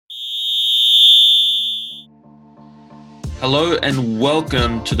Hello and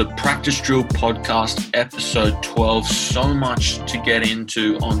welcome to the Practice Drill Podcast, episode 12. So much to get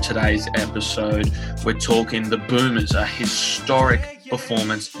into on today's episode. We're talking the Boomers, a historic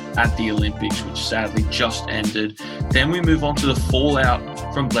performance at the Olympics, which sadly just ended. Then we move on to the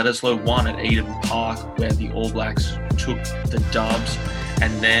fallout from Bledisloe 1 at Eden Park, where the All Blacks took the dubs.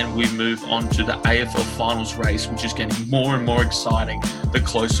 And then we move on to the AFL Finals race, which is getting more and more exciting the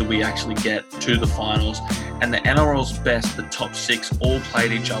closer we actually get to the finals. And the NRL's best, the top six, all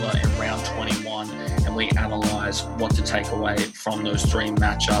played each other in round 21. And we analyse what to take away from those three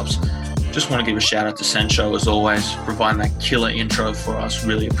matchups. Just want to give a shout out to Sencho, as always, providing that killer intro for us.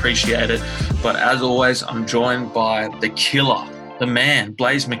 Really appreciate it. But as always, I'm joined by the killer, the man,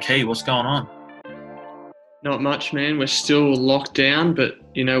 Blaze McKee. What's going on? Not much, man. We're still locked down, but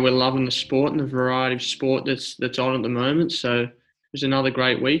we're loving the sport and the variety of sport that's on at the moment. So it was another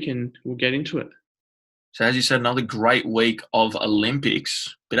great week, and we'll get into it. So as you said, another great week of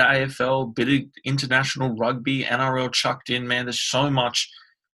Olympics, bit of AFL, bit of international rugby, NRL chucked in, man. There's so much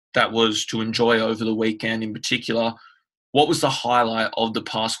that was to enjoy over the weekend in particular. What was the highlight of the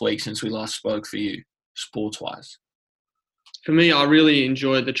past week since we last spoke for you, sports-wise? For me, I really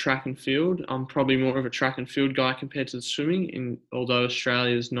enjoyed the track and field. I'm probably more of a track and field guy compared to the swimming, and although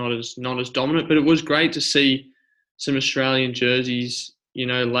Australia is not as dominant, but it was great to see some Australian jerseys,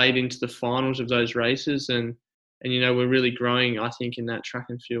 laid into the finals of those races, and we're really growing, I think, in that track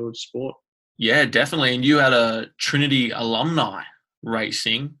and field sport. Yeah, definitely. And you had a Trinity alumni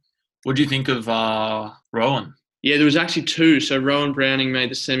racing. What do you think of Rowan? Yeah, there was actually two. So Rowan Browning made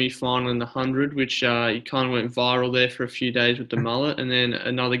the semi-final in the 100, which he kind of went viral there for a few days with the mullet. And then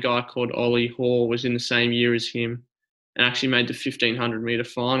another guy called Ollie Hall was in the same year as him and actually made the 1,500-metre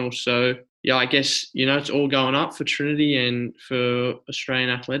final. So, yeah, I guess, it's all going up for Trinity and for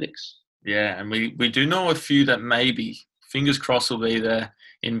Australian athletics. Yeah, and we do know a few that maybe, fingers crossed, will be there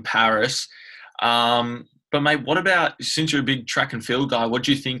in Paris. But, mate, what about, since you're a big track and field guy, what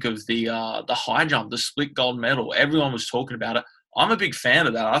do you think of the high jump, the split gold medal? Everyone was talking about it. I'm a big fan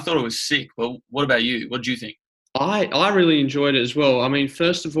of that. I thought it was sick. But what about you? What do you think? I really enjoyed it as well. I mean,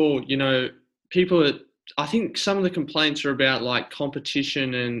 first of all, I think some of the complaints are about, like,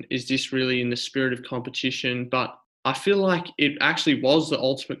 competition and is this really in the spirit of competition? But I feel like it actually was the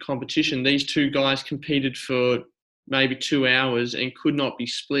ultimate competition. These two guys competed for maybe 2 hours and could not be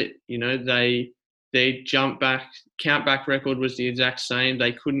split. Their count back record was the exact same.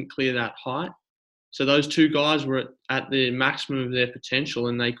 They couldn't clear that height. So those two guys were at the maximum of their potential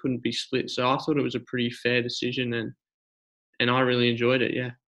and they couldn't be split. So I thought it was a pretty fair decision and I really enjoyed it,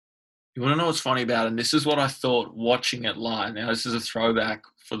 yeah. You want to know what's funny about it? And this is what I thought watching it live. Now, this is a throwback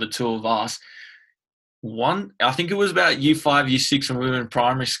for the two of us. I think it was about year 5, year 6 when we were in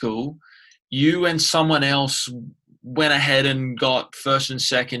primary school. You and someone else went ahead and got first and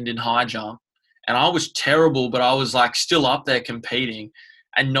second in high jump. And I was terrible, but I was like still up there competing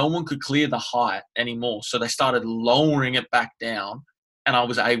and no one could clear the height anymore. So they started lowering it back down and I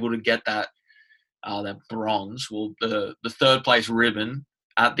was able to get that bronze, the third place ribbon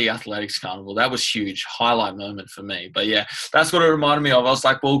at the Athletics Carnival. That was huge. Highlight moment for me. But yeah, that's what it reminded me of. I was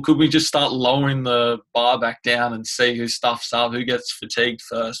like, well, could we just start lowering the bar back down and see who stuffs up, who gets fatigued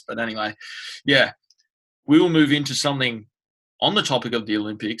first? But anyway, yeah, we will move into something on the topic of the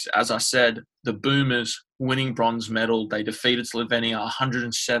Olympics. As I said, the Boomers winning bronze medal. They defeated Slovenia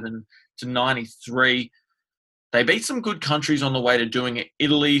 107-93. They beat some good countries on the way to doing it.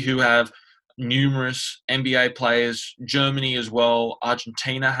 Italy, who have numerous NBA players. Germany as well.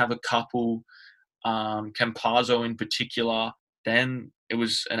 Argentina have a couple. Campazzo in particular. Then it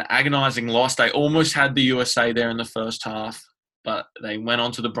was an agonizing loss. They almost had the USA there in the first half, but they went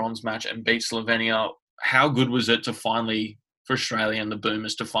on to the bronze match and beat Slovenia. How good was it to finally, for Australia and the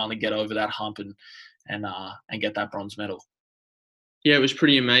Boomers, to finally get over that hump and get that bronze medal? Yeah, it was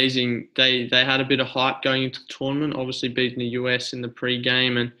pretty amazing. They had a bit of hype going into the tournament, obviously beating the US in the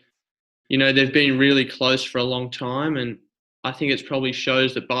pre-game. And, they've been really close for a long time. And I think it probably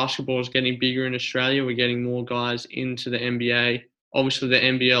shows that basketball is getting bigger in Australia. We're getting more guys into the NBA. Obviously, the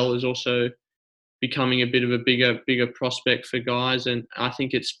NBL is also becoming a bit of a bigger prospect for guys. And I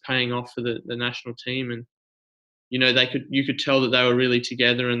think it's paying off for the national team. And, you could tell that they were really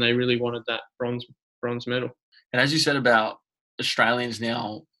together and they really wanted that bronze medal. And as you said about Australians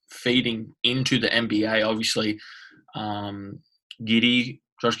now feeding into the NBA, obviously,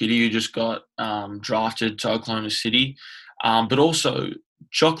 Josh Giddey, who just got drafted to Oklahoma City, but also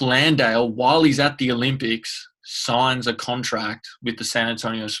Jock Landale, while he's at the Olympics, signs a contract with the San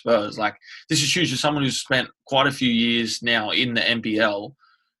Antonio Spurs. Like, this is huge for someone who's spent quite a few years now in the NBL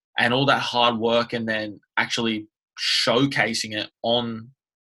and all that hard work and then actually showcasing it on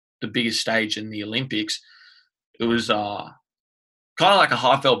the biggest stage in the Olympics. It was kind of like a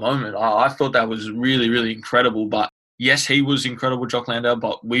heartfelt moment. I thought that was really, really incredible. But yes, he was incredible, Jock Landale,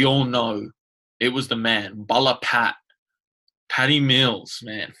 but we all know it was the man, Buller Pat, Patty Mills,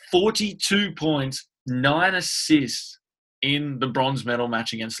 man. 42 points, 9 assists in the bronze medal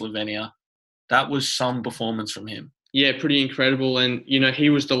match against Slovenia. That was some performance from him. Yeah, pretty incredible. And, he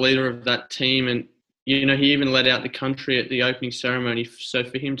was the leader of that team. And, he even led out the country at the opening ceremony. So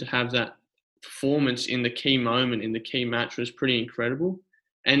for him to have that performance in the key moment, in the key match, was pretty incredible.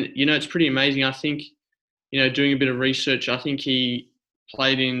 And, it's pretty amazing. I think, doing a bit of research, I think he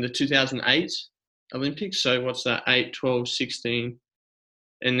played in the 2008 Olympics. So what's that, 8, 12, 16,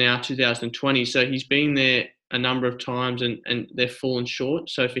 and now 2020. So he's been there a number of times and they're fallen short.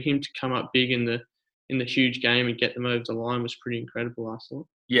 So for him to come up big in the huge game and get them over the line was pretty incredible, I thought.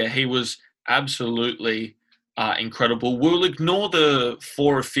 Yeah, he was absolutely incredible. We'll ignore the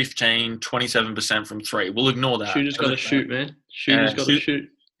 4 of 15, 27% from 3. We'll ignore that. Shooter's got to shoot, man. Shooter's got to shoot.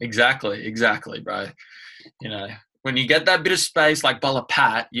 Exactly, bro. When you get that bit of space like Buller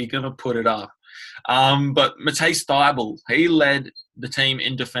Pat, you're going to put it up. But Matej Steibel, he led the team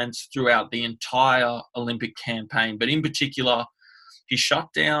in defense throughout the entire Olympic campaign. But in particular, he shut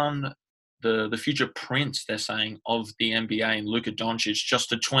down the future prince, they're saying, of the NBA in Luka Doncic just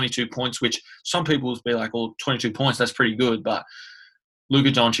to 22 points, which some people will be like, well, 22 points, that's pretty good. But Luka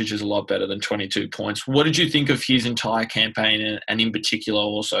Doncic is a lot better than 22 points. What did you think of his entire campaign and in particular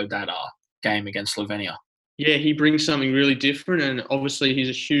also that game against Slovenia? Yeah, he brings something really different, and obviously he's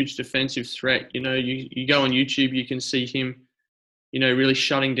a huge defensive threat. You go on YouTube, you can see him, really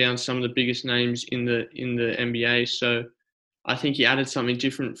shutting down some of the biggest names in the NBA. So I think he added something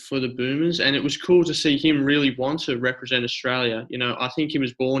different for the Boomers, and it was cool to see him really want to represent Australia. I think he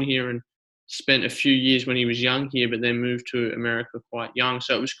was born here and spent a few years when he was young here, but then moved to America quite young.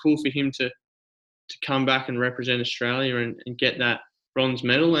 So it was cool for him to come back and represent Australia and get that bronze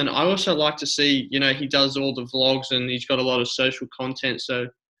medal. And I also like to see, he does all the vlogs and he's got a lot of social content. So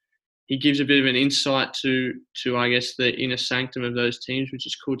he gives a bit of an insight to I guess, the inner sanctum of those teams, which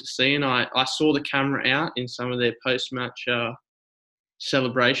is cool to see. And I saw the camera out in some of their post-match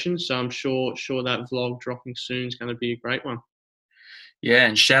celebrations. So I'm sure that vlog dropping soon is going to be a great one. Yeah,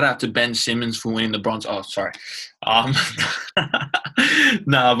 and shout out to Ben Simmons for winning the bronze. Oh, sorry.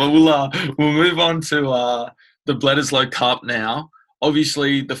 No, but we'll move on to the Bledisloe Cup now.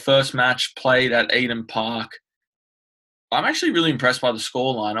 Obviously, the first match played at Eden Park. I'm actually really impressed by the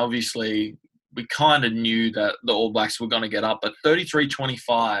scoreline. Obviously, we kind of knew that the All Blacks were going to get up, but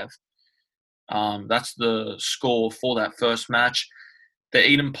 33-25, that's the score for that first match. The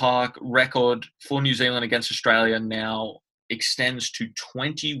Eden Park record for New Zealand against Australia now extends to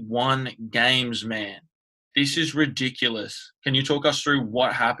 21 games, man. This is ridiculous. Can you talk us through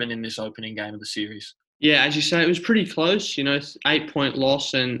what happened in this opening game of the series? Yeah, as you say, it was pretty close, 8-point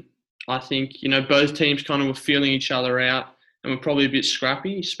loss. And I think, both teams kind of were feeling each other out and were probably a bit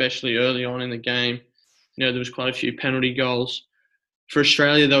scrappy, especially early on in the game. There was quite a few penalty goals. For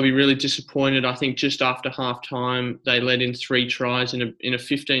Australia, they'll be really disappointed. I think just after half-time, they let in 3 tries in a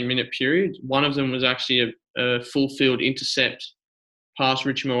 15-minute period. One of them was actually a full-field intercept past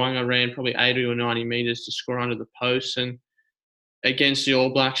Richie Mo'unga, ran probably 80 or 90 metres to score under the post. And against the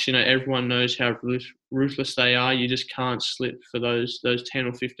All Blacks, everyone knows how ruthless they are. You just can't slip for those 10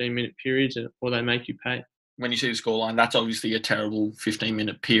 or 15-minute periods or they make you pay. When you see the scoreline, that's obviously a terrible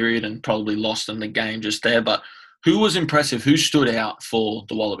 15-minute period and probably lost in the game just there. But who was impressive? Who stood out for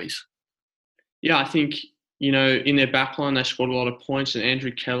the Wallabies? Yeah, I think, in their backline, they scored a lot of points. And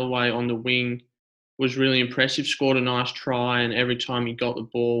Andrew Kellaway on the wing was really impressive, scored a nice try, and every time he got the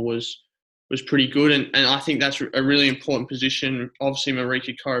ball was pretty good. And I think that's a really important position. Obviously,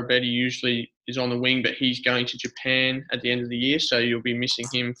 Marika Koroibete usually is on the wing, but he's going to Japan at the end of the year, so you'll be missing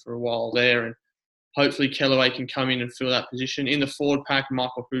him for a while there. And hopefully Kellaway can come in and fill that position. In the forward pack,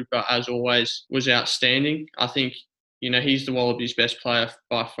 Michael Hooper, as always, was outstanding. I think, he's the Wallabies' best player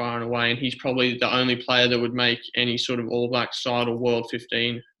by far and away, and he's probably the only player that would make any sort of All Black side or World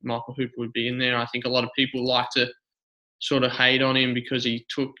 15. Michael Hooper would be in there. I think a lot of people like to sort of hate on him because he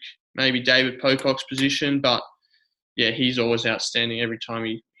took maybe David Pocock's position, but yeah, he's always outstanding every time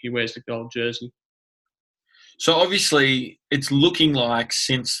he wears the gold jersey. So obviously it's looking like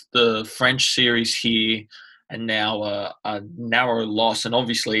since the French series here and now a narrow loss, and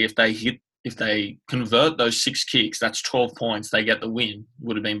obviously if they convert those 6 kicks, that's 12 points, they get the win.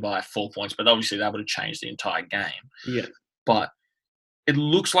 Would have been by 4 points, but obviously that would have changed the entire game. Yeah. But it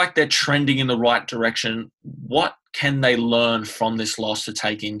looks like they're trending in the right direction. What can they learn from this loss to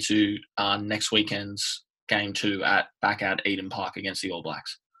take into next weekend's game 2 back at Eden Park against the All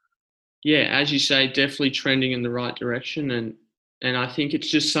Blacks. Yeah, as you say, definitely trending in the right direction, and I think it's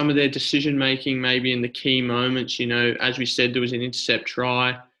just some of their decision making, maybe in the key moments. As we said, there was an intercept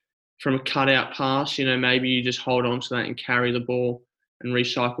try from a cutout pass. Maybe you just hold on to that and carry the ball and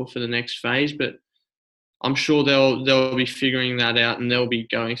recycle for the next phase. But I'm sure they'll be figuring that out, and they'll be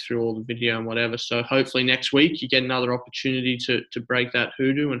going through all the video and whatever. So hopefully next week you get another opportunity to break that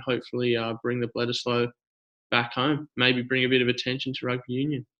hoodoo and hopefully bring the Bledisloe back home. Maybe bring a bit of attention to rugby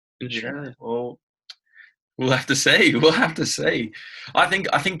union in Australia. Yeah, well, we'll have to see. We'll have to see. I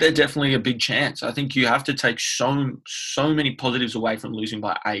think they're definitely a big chance. I think you have to take so many positives away from losing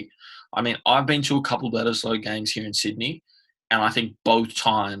by 8. I mean, I've been to a couple of Bledisloe games here in Sydney, and I think both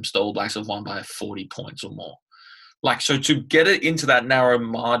times the All Blacks have won by 40 points or more. So to get it into that narrow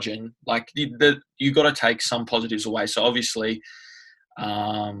margin, you got to take some positives away. So obviously,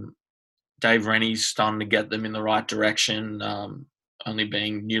 Dave Rennie's starting to get them in the right direction, only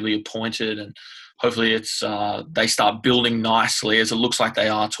being newly appointed, and hopefully they start building nicely, as it looks like they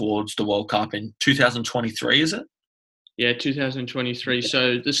are, towards the World Cup in 2023, is it? Yeah, 2023.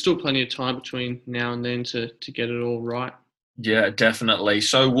 So there's still plenty of time between now and then to get it all right. Yeah, definitely.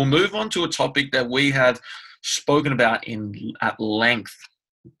 So we'll move on to a topic that we have spoken about at length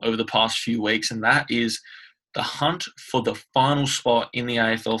over the past few weeks, and that is the hunt for the final spot in the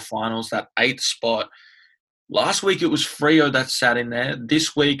AFL finals, that 8th spot. Last week it was Freo that sat in there.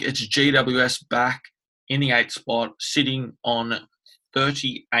 This week it's GWS back in the 8th spot, sitting on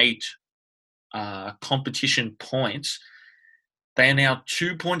 38 competition points. They are now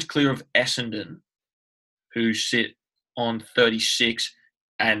 2 points clear of Essendon, who sit on 36,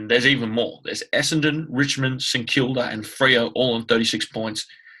 and there's even more. There's Essendon, Richmond, St Kilda, and Freo all on 36 points.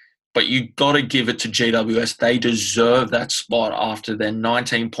 But you got to give it to GWS. They deserve that spot after their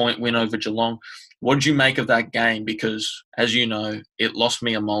 19-point win over Geelong. What did you make of that game? Because, as you know, it lost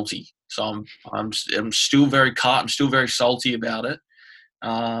me a multi. So I'm still very caught. I'm still very salty about it.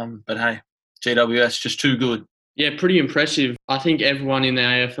 But hey, GWS just too good. Yeah, pretty impressive. I think everyone in the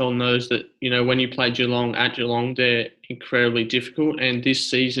AFL knows that, when you play Geelong at Geelong, they're incredibly difficult. And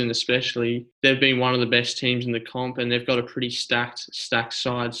this season especially, they've been one of the best teams in the comp, and they've got a pretty stacked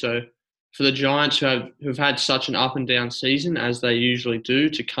side. So for the Giants, who've had such an up and down season, as they usually do,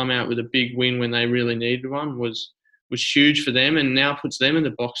 to come out with a big win when they really needed one was huge for them, and now puts them in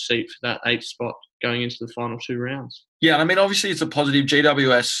the box seat for that 8th spot going into the final 2 rounds. Yeah, I mean, obviously it's a positive.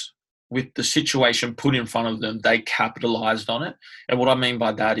 GWS, with the situation put in front of them, they capitalised on it. And what I mean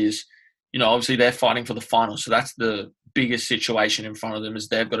by that is, obviously they're fighting for the final. So that's the biggest situation in front of them, is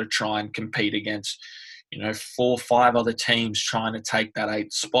they've got to try and compete against, 4 or 5 other teams trying to take that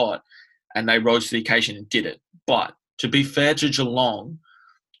 8th spot. And they rose to the occasion and did it. But to be fair to Geelong,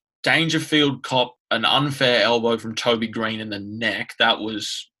 Dangerfield copped an unfair elbow from Toby Green in the neck. That'll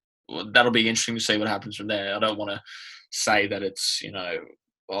be interesting to see what happens from there. I don't want to say that it's,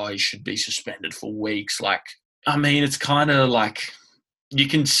 he should be suspended for weeks. It's kind of like you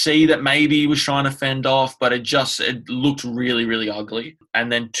can see that maybe he was trying to fend off, but it looked really, really ugly.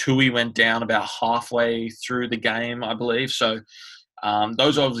 And then Tui went down about halfway through the game, I believe. So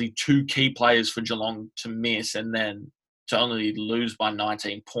those are obviously 2 key players for Geelong to miss, and then to only lose by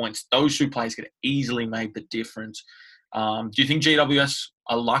 19 points. Those 2 players could easily make the difference. Do you think GWS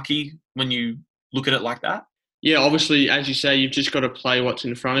are lucky when you look at it like that? Yeah, obviously, as you say, you've just got to play what's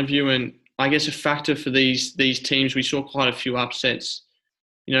in front of you. And I guess a factor for these teams, we saw quite a few upsets,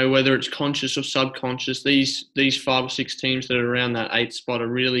 whether it's conscious or subconscious. These 5 or 6 teams that are around that 8th spot are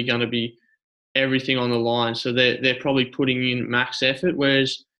really going to be everything on the line. So they're probably putting in max effort,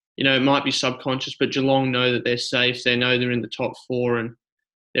 whereas, it might be subconscious, but Geelong know that they're safe. They know they're in the top 4, and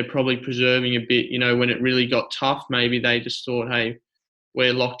they're probably preserving a bit. When it really got tough, maybe they just thought, hey,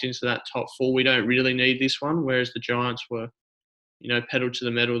 we're locked into that top 4. We don't really need this one. Whereas the Giants were, pedal to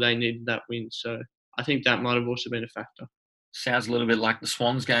the metal. They needed that win. So I think that might have also been a factor. Sounds a little bit like the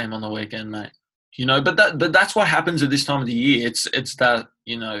Swans game on the weekend, mate. But that's what happens at this time of the year. It's that,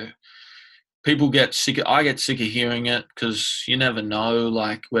 people get sick. I get sick of hearing it, because you never know,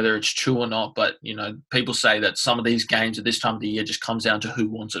 whether it's true or not. But, people say that some of these games at this time of the year just comes down to who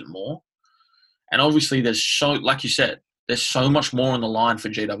wants it more. And obviously there's like you said, there's so much more on the line for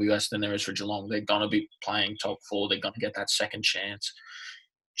GWS than there is for Geelong. They're going to be playing top 4. They're going to get that second chance.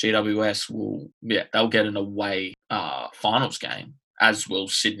 GWS they'll get an away finals game, as will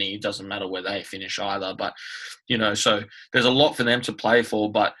Sydney. It doesn't matter where they finish either. But, so there's a lot for them to play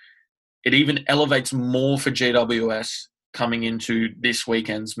for. But it even elevates more for GWS coming into this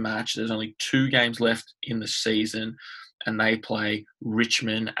weekend's match. There's only 2 games left in the season, and they play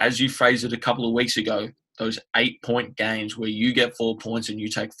Richmond. As you phrased it a couple of weeks ago, those 8-point games where you get 4 points and you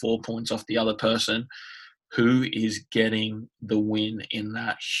take 4 points off the other person, who is getting the win in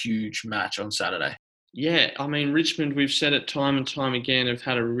that huge match on Saturday? Yeah, I mean, Richmond, we've said it time and time again, have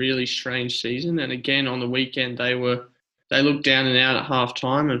had a really strange season. And again, on the weekend, they looked down and out at half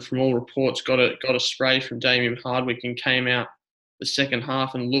time, and from all reports, got a spray from Damien Hardwick and came out the second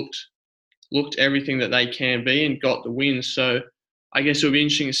half and looked everything that they can be and got the win. So I guess it'll be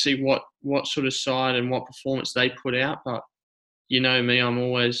interesting to see what sort of side and what performance they put out. But you know me, I'm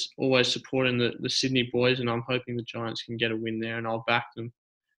always supporting the Sydney boys, and I'm hoping the Giants can get a win there, and I'll back them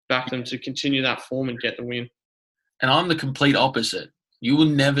to continue that form and get the win. And I'm the complete opposite. You will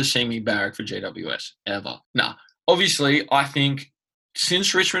never see me barrack for GWS, ever. Nah, obviously, I think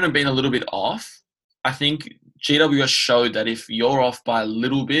since Richmond have been a little bit off, I think GWS showed that if you're off by a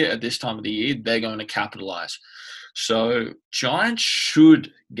little bit at this time of the year, they're going to capitalise. So Giants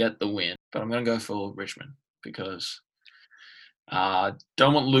should get the win, but I'm going to go for Richmond because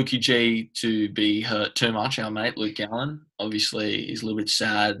don't want Lukey G to be hurt too much, our mate, Luke Gallen. Obviously, he's a little bit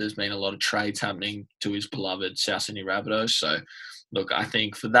sad. There's been a lot of trades happening to his beloved South Sydney Rabbitohs. So, look, I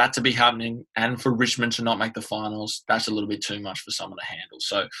think for that to be happening and for Richmond to not make the finals, that's a little bit too much for someone to handle.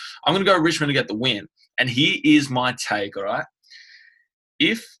 So, I'm going to go Richmond to get the win. And here is my take, all right?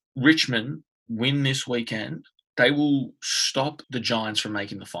 If Richmond win this weekend, they will stop the Giants from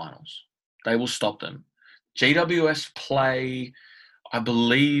making the finals. They will stop them. GWS play, I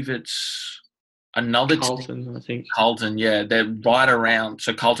believe it's another Carlton, team. I think. Carlton, yeah. They're right around,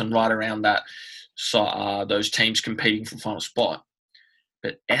 so Carlton right around that, so those teams competing for final spot.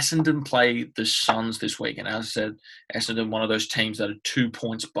 But Essendon play the Suns this week. And as I said, Essendon, one of those teams that are 2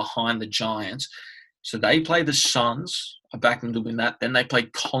 points behind the Giants. So they play the Suns. I back them to win that. Then they play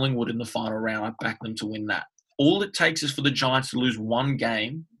Collingwood in the final round. I back them to win that. All it takes is for the Giants to lose one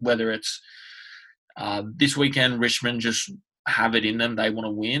game, whether it's this weekend, Richmond just have it in them. They want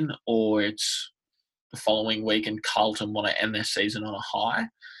to win, or it's the following week and Carlton want to end their season on a high.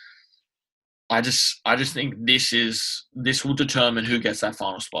 I just think this will determine who gets that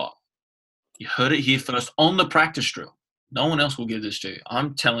final spot. You heard it here first on the practice drill. No one else will give this to you.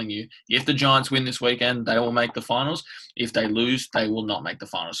 I'm telling you, if the Giants win this weekend, they will make the finals. If they lose, they will not make the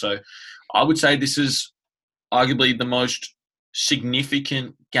finals. So I would say this is arguably the most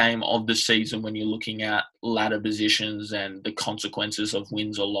significant game of the season when you're looking at ladder positions and the consequences of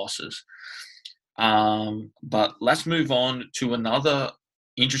wins or losses. But let's move on to another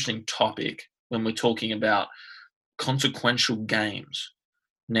interesting topic when we're talking about consequential games.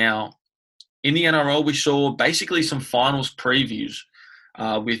 Now, in the NRL, we saw basically some finals previews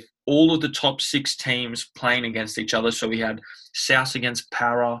with all of the top 6 teams playing against each other. So we had South against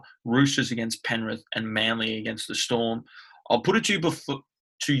Para, Roosters against Penrith, and Manly against the Storm. I'll put it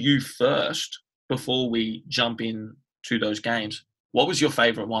to you first before we jump in to those games. What was your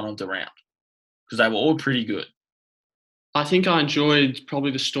favourite one of the round? Because they were all pretty good. I think I enjoyed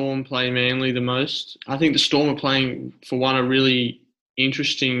probably the Storm playing Manly the most. I think the Storm are playing, for one, a really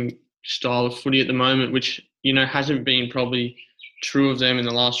interesting style of footy at the moment, which, you know, hasn't been probably true of them in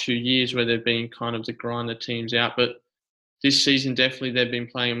the last few years, where they've been kind of to grind the teams out. But this season, definitely they've been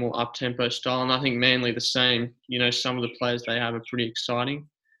playing a more up-tempo style. And I think Manly the same. You know, some of the players they have are pretty exciting.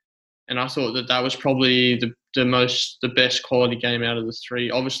 And I thought that was probably the best quality game out of the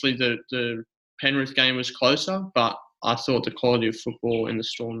 3. Obviously, the Penrith game was closer, but I thought the quality of football in the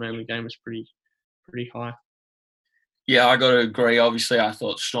Storm Manly game was pretty high. Yeah, I got to agree. Obviously, I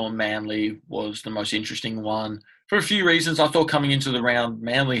thought Storm Manly was the most interesting one. For a few reasons, I thought coming into the round,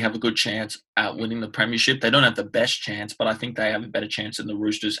 Manly have a good chance at winning the premiership. They don't have the best chance, but I think they have a better chance than the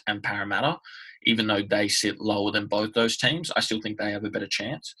Roosters and Parramatta. Even though they sit lower than both those teams, I still think they have a better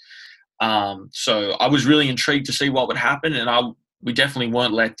chance. So I was really intrigued to see what would happen, and we definitely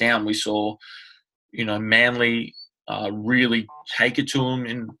weren't let down. We saw, you know, Manly really take it to them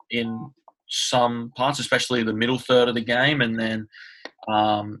in some parts, especially the middle third of the game, and then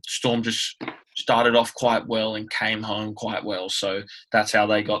Storm just started off quite well and came home quite well. So that's how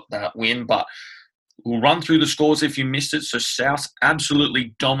they got that win. But we'll run through the scores if you missed it. So South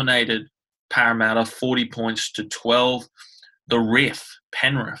absolutely dominated Parramatta, 40 points to 12. The Riff,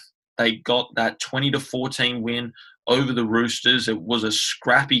 Penrith, they got that 20-14 win over the Roosters. It was a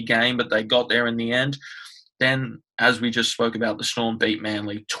scrappy game, but they got there in the end. Then, as we just spoke about, the Storm beat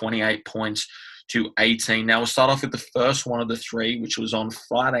Manly 28 points to 18. Now, we'll start off with the first one of the 3, which was on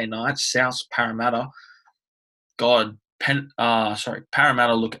Friday night, South Parramatta. God,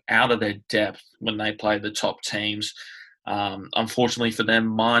 Parramatta look out of their depth when they play the top teams. Unfortunately for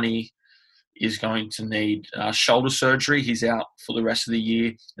them, Marnie is going to need shoulder surgery. He's out for the rest of the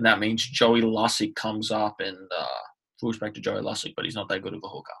year, and that means Joey Lussick comes up. And full respect to Joey Lussick, but he's not that good of a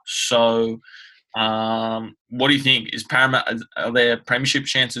hooker. So, what do you think? Is Parramatta, are their premiership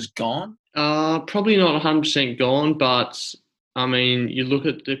chances gone? Probably not 100% gone, but I mean, you look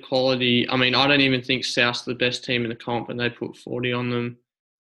at the quality. I mean, I don't even think South's the best team in the comp, and they put 40 on them.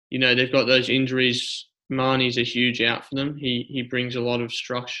 You know, they've got those injuries. Marnie's a huge out for them. He brings a lot of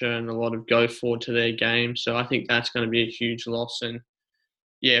structure and a lot of go forward to their game. So I think that's going to be a huge loss. And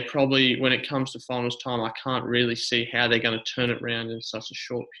yeah, probably when it comes to finals time, I can't really see how they're going to turn it around in such a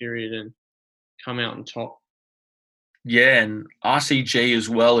short period and come out on top. Yeah, and RCG as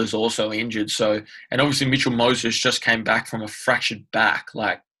well is also injured. So, and obviously Mitchell Moses just came back from a fractured back.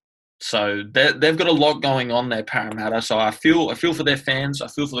 So they've got a lot going on there, Parramatta. So I feel for their fans. I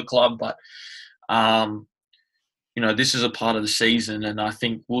feel for the club, but this is a part of the season, and I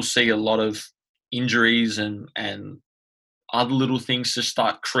think we'll see a lot of injuries and other little things to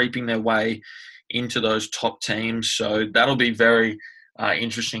start creeping their way into those top teams. So that'll be very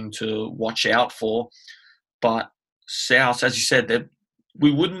interesting to watch out for. But South, as you said,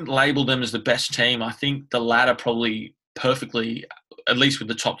 we wouldn't label them as the best team. I think the latter probably perfectly, at least with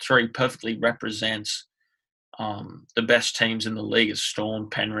the top three, perfectly represents the best teams in the league as Storm,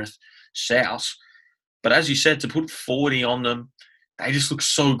 Penrith, South. But as you said, to put 40 on them, they just look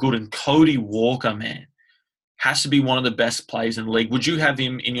so good. And Cody Walker, man, has to be one of the best players in the league. Would you have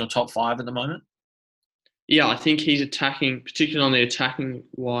him in your top 5 at the moment? Yeah, I think he's attacking, particularly on the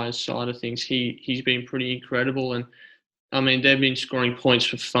attacking-wise side of things, he's been pretty incredible. And, I mean, they've been scoring points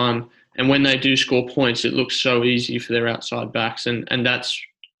for fun. And when they do score points, it looks so easy for their outside backs. And that's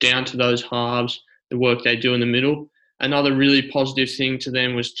down to those halves, the work they do in the middle. Another really positive thing to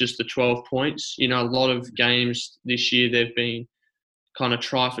them was just the 12 points. You know, a lot of games this year they've been kind of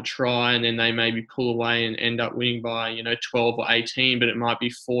try for try, and then they maybe pull away and end up winning by, 12 or 18, but it might be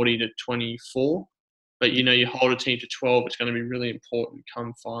 40 to 24. But, you hold a team to 12, it's going to be really important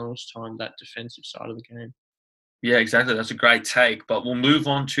come finals time, that defensive side of the game. Yeah, exactly. That's a great take. But we'll move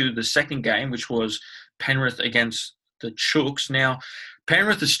on to the second game, which was Penrith against the Chooks. Now,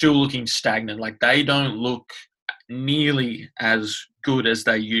 Penrith is still looking stagnant. Like, they don't look nearly as good as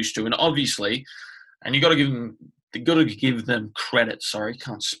they used to. And obviously, and you got to give them credit. Sorry,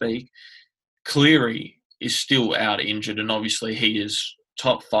 can't speak. Cleary is still out injured, and obviously he is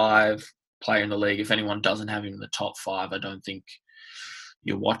top 5 player in the league. If anyone doesn't have him in the top 5, I don't think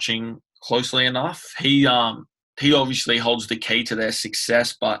you're watching closely enough. He obviously holds the key to their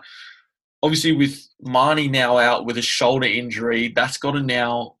success, but obviously with Marnie now out with a shoulder injury, that's got to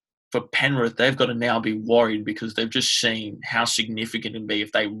now, for Penrith, they've got to now be worried because they've just seen how significant it'd be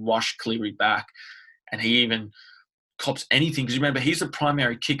if they rush Cleary back and he even cops anything. Because remember, he's the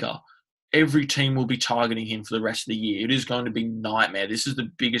primary kicker. Every team will be targeting him for the rest of the year. It is going to be nightmare. This is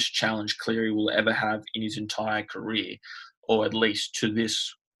the biggest challenge Cleary will ever have in his entire career, or at least to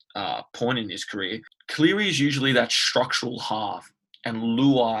this point in his career. Cleary is usually that structural half, and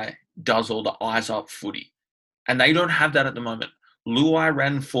Luai does all the eyes-up footy. And they don't have that at the moment. Luai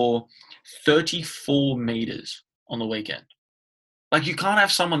ran for 34 metres on the weekend. Like, you can't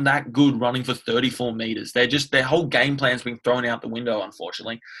have someone that good running for 34 metres. Their whole game plan's been thrown out the window,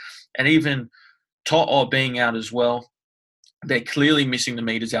 unfortunately. And even To'o being out as well, they're clearly missing the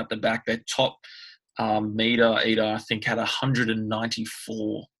metres out the back. Their top metre eater, I think, had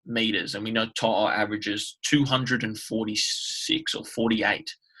 194 metres. And we know To'o averages 246 or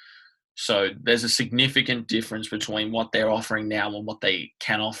 48. So there's a significant difference between what they're offering now and what they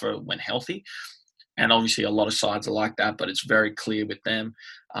can offer when healthy. And obviously a lot of sides are like that, but it's very clear with them.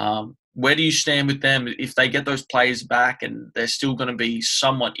 Where do you stand with them? If they get those players back and they're still going to be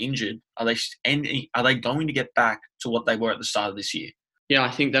somewhat injured, are they going to get back to what they were at the start of this year? Yeah,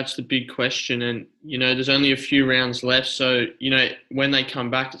 I think that's the big question. And, there's only a few rounds left. So, when they come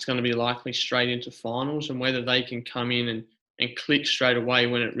back, it's going to be likely straight into finals. And whether they can come in and click straight away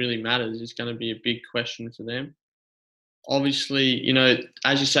when it really matters is going to be a big question for them. Obviously,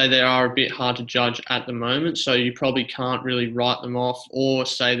 as you say, they are a bit hard to judge at the moment. So you probably can't really write them off or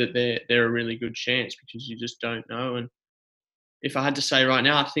say that they're a really good chance because you just don't know. And if I had to say right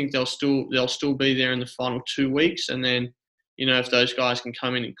now, I think they'll still be there in the final 2 weeks. And then, if those guys can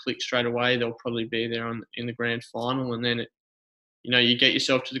come in and click straight away, they'll probably be there in the grand final. And then, you get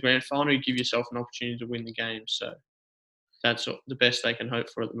yourself to the grand final, you give yourself an opportunity to win the game. So that's the best they can hope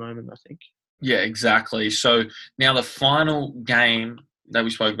for at the moment, I think. Yeah, exactly. So now the final game that we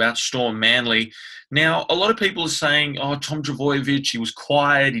spoke about, Storm Manly. Now, a lot of people are saying, Tom Trbojevic, he was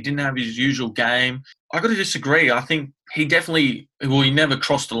quiet, he didn't have his usual game. I got to disagree. I think he definitely, well, he never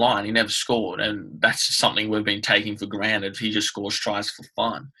crossed the line. He never scored. And that's something we've been taking for granted. He just scores tries for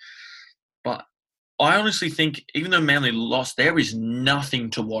fun. But I honestly think, even though Manly lost, there is nothing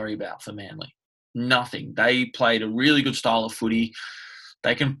to worry about for Manly. Nothing. They played a really good style of footy.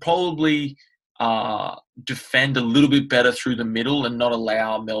 They can probably defend a little bit better through the middle and not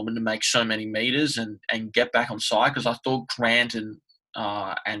allow Melbourne to make so many metres and get back on side, because I thought Grant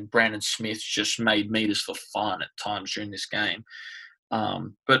and Brandon Smith just made metres for fun at times during this game.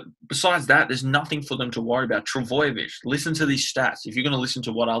 But besides that, there's nothing for them to worry about. Trbojevic, listen to these stats. If you're going to listen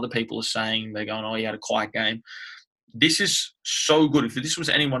to what other people are saying, they're going, oh, he had a quiet game. This is so good. If this was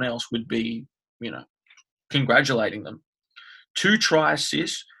anyone else, we'd be, congratulating them. 2 try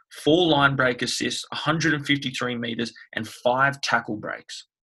assists, 4 line break assists, 153 metres, and 5 tackle breaks.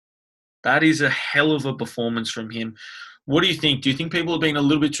 That is a hell of a performance from him. What do you think? Do you think people have been a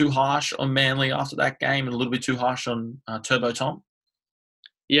little bit too harsh on Manly after that game and a little bit too harsh on Turbo Tom?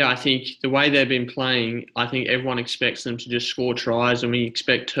 Yeah, I think the way they've been playing, I think everyone expects them to just score tries. And we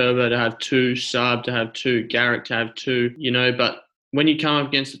expect Turbo to have 2, Saab to have 2, Garrick to have 2, but when you come up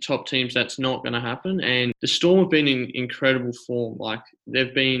against the top teams, that's not going to happen. And the Storm have been in incredible form. Like,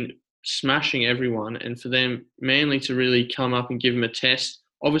 they've been smashing everyone. And for them, Manly to really come up and give them a test,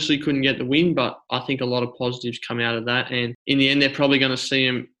 obviously couldn't get the win, but I think a lot of positives come out of that. And in the end, they're probably going to see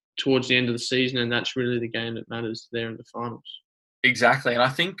them towards the end of the season, and that's really the game that matters there in the finals. Exactly. And I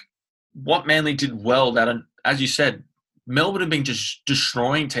think what Manly did well, that, as you said, Melbourne have been just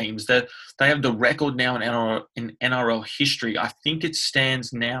destroying teams. They have the record now in NRL history. I think it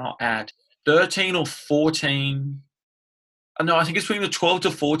stands now at 13 or 14. No, I think it's between the 12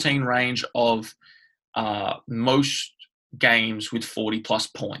 to 14 range of most games with 40-plus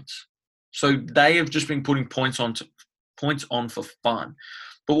points. So they have just been putting points on for fun.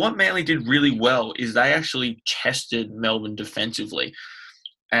 But what Manly did really well is they actually tested Melbourne defensively,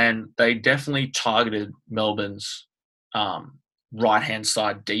 and they definitely targeted Melbourne's right-hand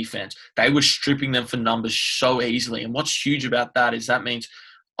side defense. They were stripping them for numbers so easily. And what's huge about that is that means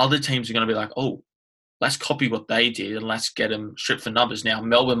other teams are going to be like, oh, let's copy what they did and let's get them stripped for numbers. Now,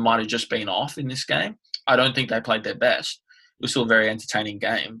 Melbourne might have just been off in this game. I don't think they played their best. It was still a very entertaining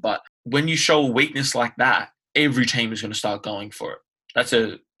game. But when you show a weakness like that, every team is going to start going for it. That's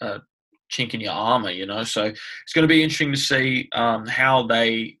a chink in your armor, So it's going to be interesting to see how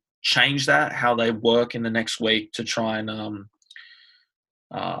they change that, how they work in the next week to try and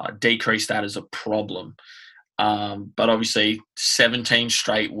decrease that as a problem. But obviously, 17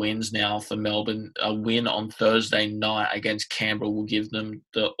 straight wins now for Melbourne. A win on Thursday night against Canberra will give them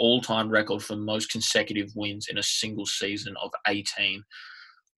the all-time record for most consecutive wins in a single season of 18.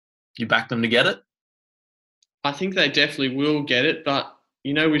 You back them to get it? I think they definitely will get it, but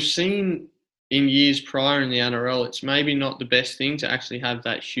we've seen in years prior in the NRL, it's maybe not the best thing to actually have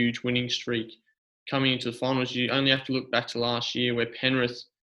that huge winning streak coming into the finals. You only have to look back to last year where Penrith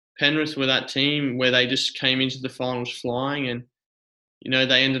were that team where they just came into the finals flying, and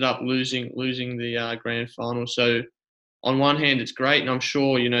they ended up losing the grand final. So on one hand, it's great, and I'm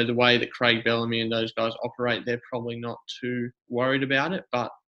sure the way that Craig Bellamy and those guys operate, they're probably not too worried about it,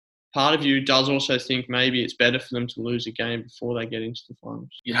 but part of you does also think maybe it's better for them to lose a game before they get into the finals.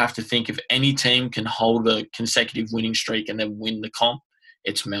 You'd have to think if any team can hold a consecutive winning streak and then win the comp,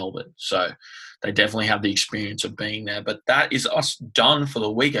 it's Melbourne. So they definitely have the experience of being there. But that is us done for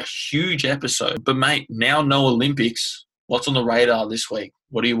the week. A huge episode. But, mate, now no Olympics. What's on the radar this week?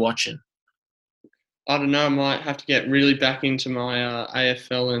 What are you watching? I don't know. I might have to get really back into my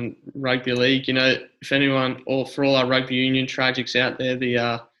AFL and rugby league. If anyone, or for all our rugby union tragics out there,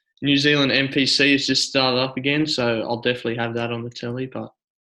 the New Zealand NPC has just started up again, so I'll definitely have that on the telly, but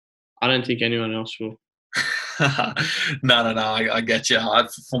I don't think anyone else will. No, I get you.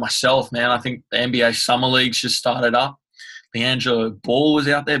 For myself, man, I think the NBA Summer League's just started up. Leandro Ball was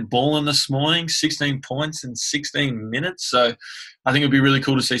out there balling this morning, 16 points in 16 minutes. So I think it'd be really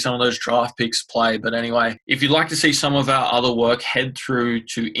cool to see some of those draft picks play. But anyway, if you'd like to see some of our other work, head through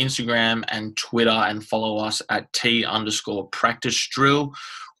to Instagram and Twitter and follow us at @T_practice drill.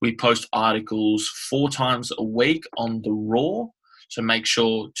 We post articles 4 times a week on the Raw. So make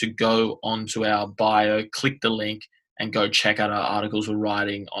sure to go onto our bio, click the link, and go check out our articles we're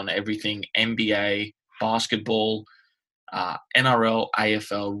writing on everything NBA, basketball, NRL,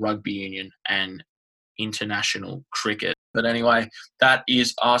 AFL, rugby union, and international cricket. But anyway, that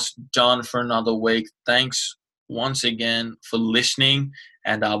is us done for another week. Thanks once again for listening,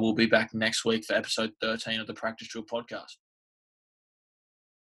 and we'll be back next week for episode 13 of the Practice Drill podcast.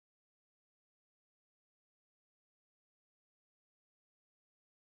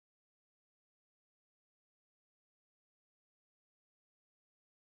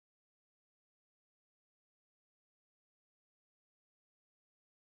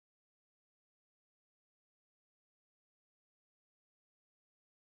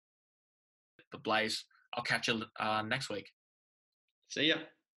 the Blaze. I'll catch you next week. See ya.